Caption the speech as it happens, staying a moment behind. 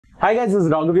Hi guys, this is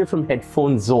Raghav here from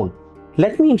Headphone Zone.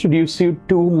 Let me introduce you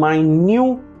to my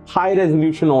new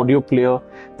high-resolution audio player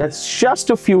that's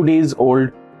just a few days old.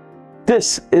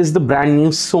 This is the brand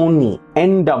new SONY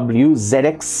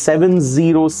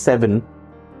NW-ZX707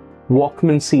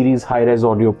 Walkman series high-res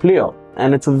audio player.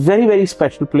 And it's a very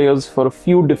special player for a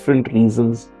few different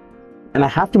reasons. And I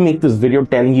have to make this video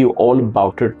telling you all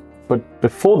about it. But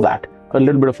before that, a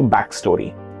little bit of a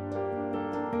backstory.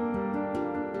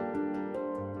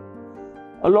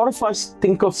 A lot of us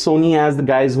think of Sony as the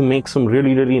guys who make some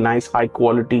really nice high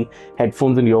quality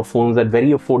headphones and earphones at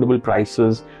very affordable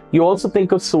prices. You also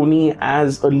think of Sony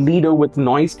as a leader with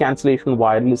noise cancellation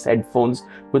wireless headphones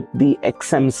with the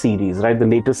XM series, right? The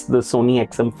latest, the Sony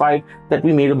XM5 that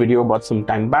we made a video about some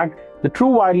time back. The true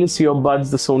wireless earbuds,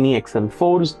 the Sony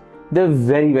XM4s, they're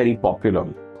very popular.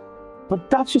 But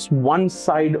that's just one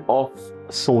side of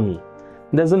Sony.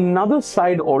 There's another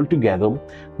side altogether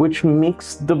which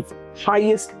makes the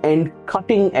highest end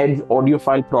cutting edge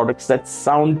audiophile products that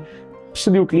sound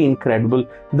absolutely incredible,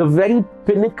 the very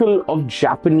pinnacle of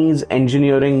Japanese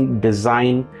engineering,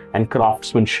 design and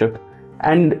craftsmanship.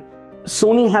 And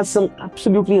Sony has some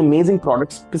absolutely amazing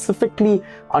products specifically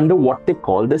under what they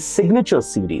call the Signature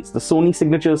series. The Sony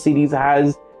Signature series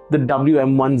has the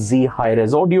WM1Z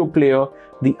high-res audio player,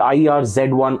 the IR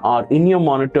Z1R in-ear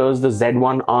monitors, the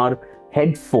Z1R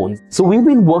headphones. So we've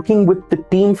been working with the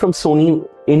team from Sony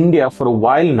India for a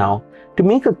while now to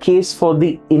make a case for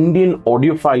the Indian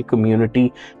audiophile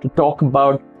community, to talk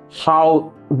about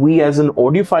how we as an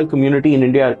audiophile community in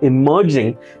India are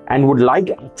emerging and would like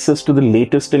access to the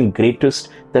latest and greatest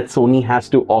that Sony has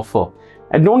to offer.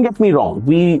 And don't get me wrong,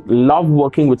 we love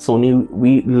working with Sony.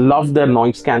 We love their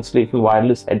noise cancellation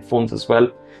wireless headphones as well.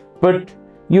 But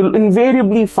you'll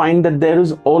invariably find that there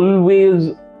is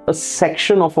always a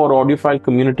section of our audiophile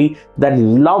community that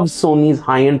loves Sony's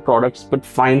high-end products but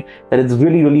find that it's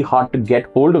really hard to get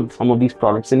hold of some of these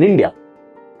products in India.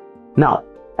 Now,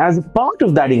 as a part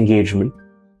of that engagement,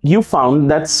 you found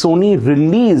that Sony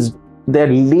released their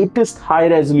latest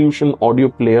high-resolution audio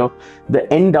player, the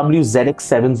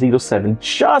NW-ZX707,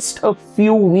 just a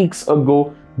few weeks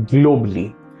ago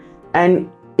globally. And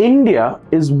India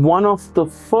is one of the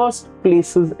first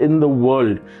places in the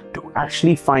world to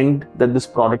actually find that this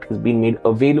product has been made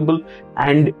available,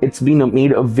 and it's been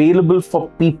made available for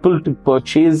people to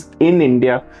purchase in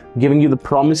India, giving you the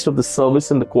promise of the service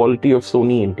and the quality of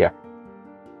Sony India.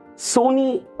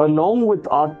 Sony, along with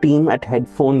our team at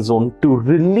Headphone Zone, to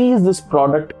release this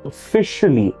product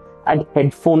officially at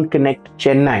Headphone Connect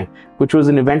Chennai, which was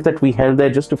an event that we held there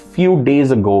just a few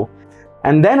days ago.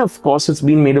 And then, of course, it's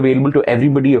been made available to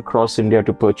everybody across India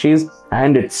to purchase,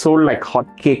 and it's sold like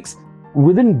hotcakes.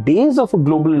 Within days of a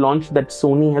global launch that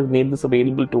Sony has made this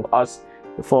available to us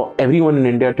for everyone in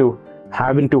India to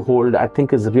have and to hold, I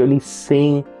think is really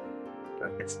saying,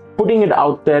 it's putting it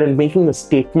out there and making a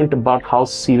statement about how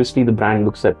seriously the brand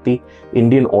looks at the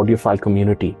Indian audiophile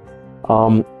community.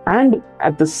 And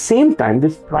at the same time,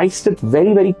 they've priced it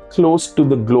very close to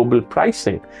the global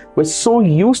pricing. We're so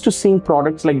used to seeing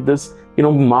products like this,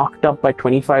 marked up by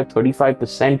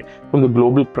 25-35% from the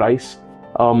global price.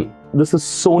 This is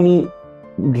Sony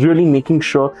really making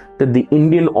sure that the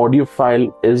Indian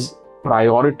audiophile is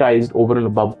prioritized over and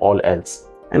above all else.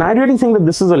 And I really think that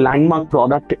this is a landmark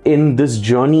product in this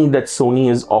journey that Sony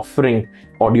is offering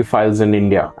audiophiles in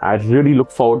India. I really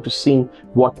look forward to seeing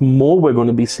what more we're going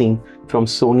to be seeing from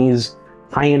Sony's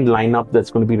high-end lineup that's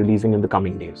going to be releasing in the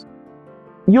coming days.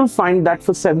 You'll find that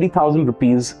for 70,000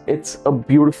 rupees, it's a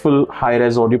beautiful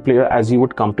high-res audio player as you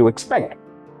would come to expect.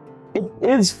 It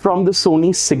is from the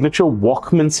Sony Signature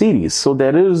Walkman series. So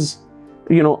there is,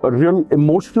 a real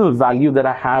emotional value that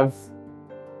I have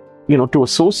to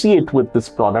associate with this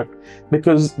product,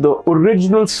 because the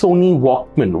original Sony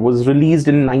Walkman was released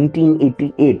in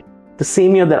 1988, the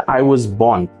same year that I was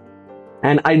born.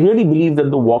 And I really believe that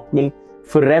the Walkman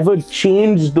forever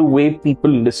changed the way people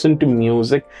listen to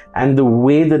music and the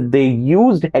way that they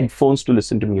used headphones to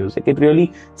listen to music. It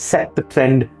really set the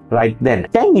trend right then.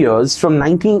 10 years from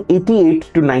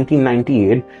 1988 to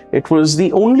 1998, it was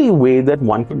the only way that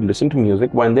one could listen to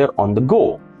music when they're on the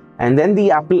go. And then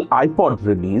the Apple iPod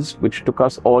released, which took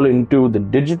us all into the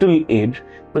digital age.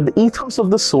 But the ethos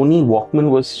of the Sony Walkman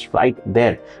was right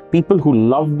there. People who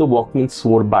loved the Walkman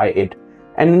swore by it.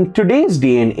 And in today's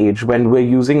day and age, when we're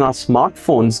using our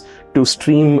smartphones to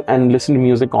stream and listen to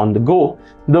music on the go,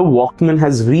 the Walkman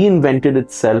has reinvented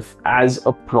itself as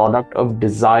a product of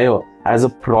desire, as a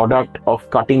product of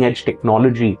cutting-edge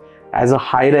technology, as a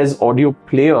high-res audio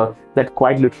player that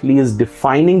quite literally is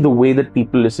defining the way that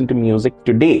people listen to music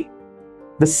today.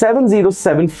 The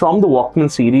 707 from the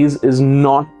Walkman series is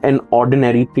not an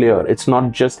ordinary player. It's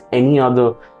not just any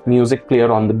other music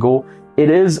player on the go.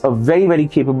 It is a very, very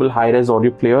capable high-res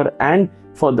audio player, and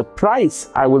for the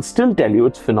price, I will still tell you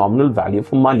it's phenomenal value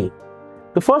for money.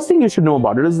 The first thing you should know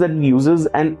about it is that it uses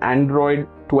an Android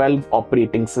 12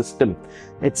 operating system.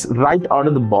 It's right out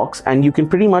of the box, and you can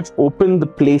pretty much open the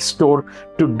Play Store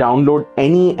to download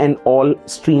any and all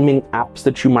streaming apps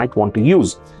that you might want to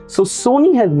use. So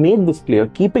Sony has made this player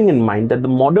keeping in mind that the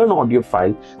modern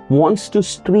audiophile wants to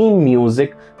stream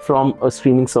music from a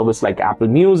streaming service like Apple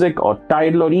Music or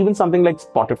Tidal or even something like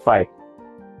Spotify.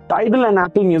 Tidal and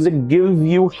Apple Music give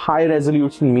you high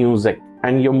resolution music,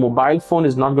 and your mobile phone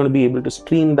is not going to be able to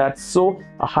stream that. So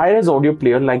a high-res audio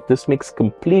player like this makes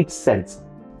complete sense.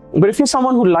 But if you're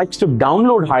someone who likes to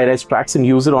download high-res tracks and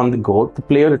use it on the go, the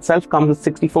player itself comes with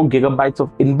 64 gigabytes of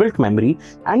inbuilt memory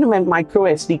and a micro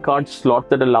SD card slot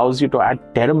that allows you to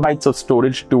add terabytes of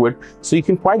storage to it. So you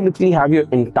can quite literally have your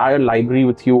entire library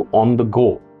with you on the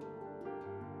go.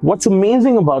 What's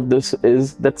amazing about this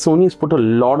is that Sony has put a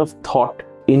lot of thought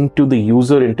into the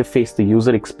user interface, the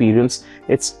user experience.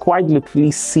 It's quite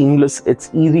literally seamless. It's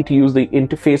easy to use. The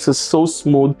interface is so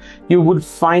smooth. You would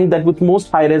find that with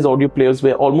most high-res audio players,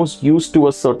 we're almost used to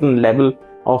a certain level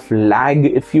of lag,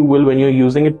 if you will, when you're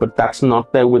using it, but that's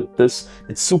not there with this.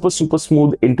 It's super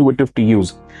smooth, intuitive to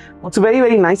use. What's a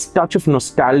very nice touch of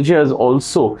nostalgia is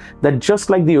also that just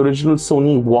like the original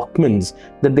Sony Walkmans,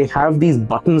 that they have these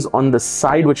buttons on the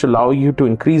side which allow you to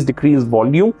increase, decrease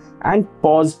volume and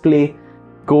pause, play,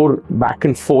 go back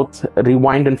and forth,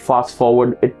 rewind and fast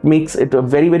forward. It makes it a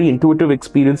very intuitive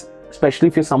experience, especially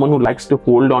if you're someone who likes to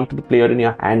hold on to the player in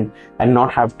your hand and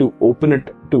not have to open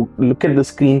it to look at the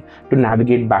screen to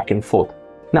navigate back and forth.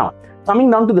 Now,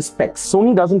 coming down to the specs,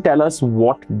 Sony doesn't tell us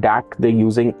what DAC they're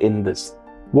using in this.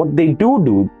 What they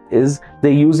do is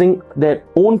they're using their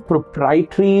own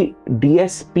proprietary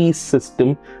DSP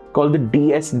system called the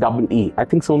DSEE. I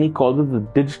think Sony calls it the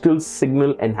Digital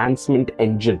Signal Enhancement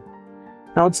Engine.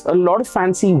 Now, it's a lot of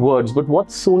fancy words, but what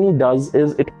Sony does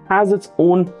is it has its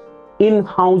own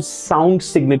in-house sound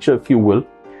signature, if you will,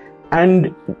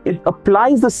 and it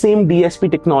applies the same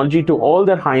DSP technology to all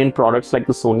their high-end products like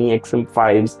the Sony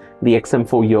XM5s, the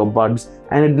XM4 earbuds,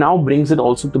 and it now brings it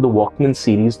also to the Walkman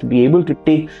series to be able to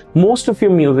take most of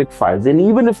your music files, and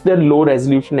even if they're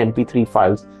low-resolution MP3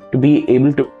 files, to be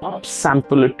able to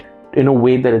upsample it in a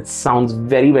way that it sounds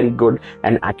very good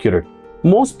and accurate.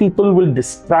 Most people will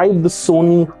describe the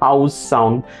Sony house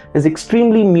sound as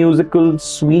extremely musical,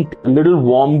 sweet, a little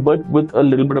warm, but with a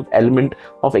little bit of element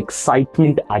of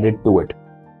excitement added to it.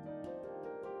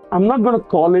 I'm not going to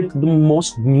call it the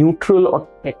most neutral or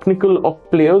technical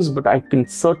of players, but I can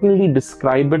certainly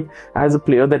describe it as a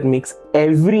player that makes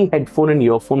every headphone and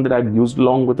earphone that I've used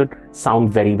along with it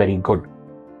sound very good.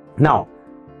 Now,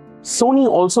 Sony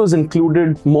also has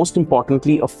included, most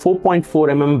importantly, a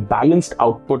 4.4mm balanced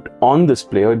output on this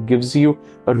player. It gives you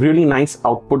a really nice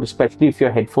output, especially if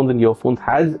your headphones and earphones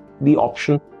has the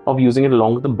option of using it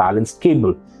along with a balanced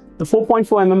cable. The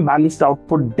 4.4mm balanced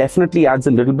output definitely adds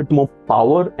a little bit more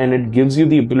power, and it gives you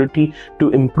the ability to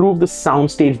improve the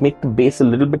sound stage, make the bass a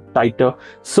little bit tighter.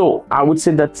 So I would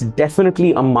say that's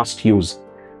definitely a must use.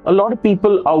 A lot of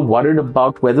people are worried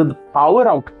about whether the power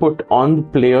output on the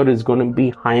player is going to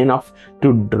be high enough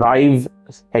to drive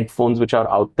headphones which are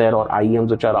out there or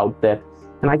IEMs which are out there.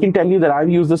 And I can tell you that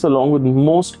I've used this along with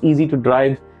most easy to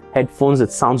drive headphones.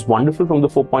 It sounds wonderful from the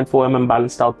 4.4mm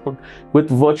balanced output. With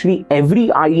virtually every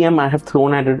IEM I have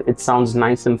thrown at it, it sounds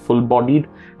nice and full-bodied.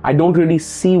 I don't really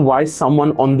see why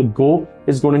someone on the go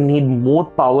is going to need more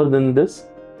power than this.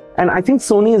 And I think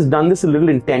Sony has done this a little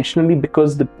intentionally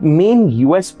because the main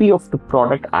USP of the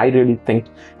product, I really think,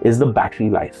 is the battery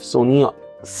life. Sony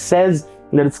says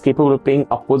that it's capable of paying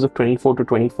upwards of 24 to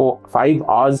 25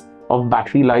 hours of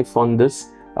battery life on this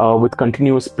with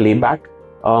continuous playback.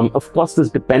 Of course, this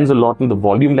depends a lot on the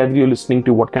volume level you're listening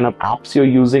to, what kind of apps you're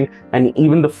using, and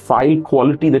even the file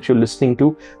quality that you're listening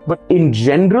to. But in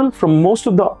general, from most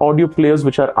of the audio players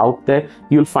which are out there,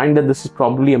 you'll find that this is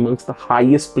probably amongst the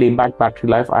highest playback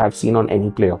battery life I have seen on any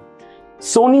player.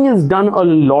 Sony has done a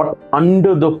lot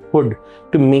under the hood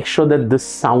to make sure that this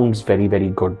sounds very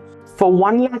good. For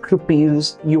 1 lakh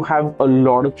rupees, you have a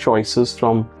lot of choices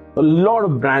from a lot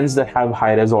of brands that have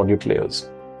high-res audio players.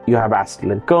 You have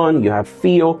Astle & Kern, you have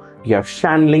FIO, you have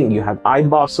Shanling, you have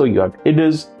iBasso, you have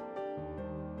IDIS.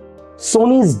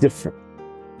 Sony is different.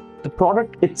 The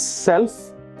product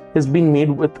itself has been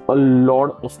made with a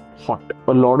lot of thought,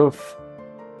 a lot of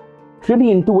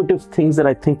really intuitive things that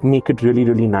I think make it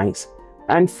really nice.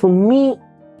 And for me,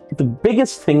 the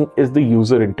biggest thing is the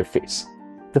user interface.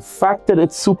 The fact that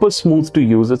it's super smooth to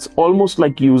use, it's almost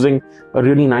like using a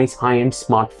really nice high-end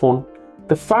smartphone.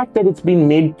 The fact that it's been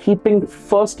made keeping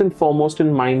first and foremost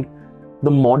in mind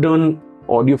the modern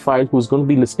audiophile who's going to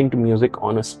be listening to music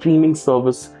on a streaming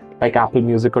service like Apple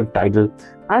Music or Tidal,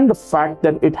 and the fact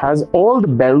that it has all the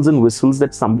bells and whistles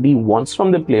that somebody wants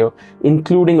from the player,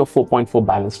 including a 4.4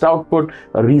 balanced output,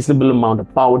 a reasonable amount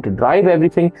of power to drive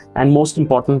everything, and most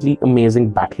importantly, amazing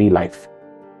battery life.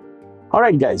 All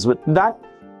right, guys, with that,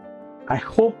 I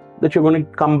hope that you're going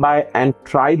to come by and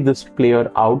try this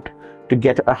player out to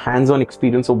get a hands-on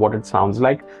experience of what it sounds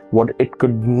like, what it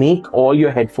could make all your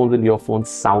headphones and earphones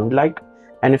sound like.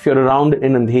 And if you're around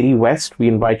in Andheri West, we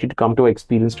invite you to come to our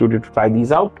experience studio to try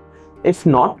these out. If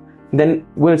not, then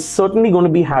we're certainly going to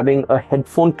be having a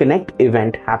Headphone Connect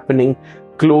event happening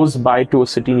close by to a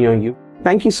city near you.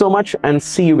 Thank you so much and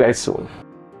see you guys soon.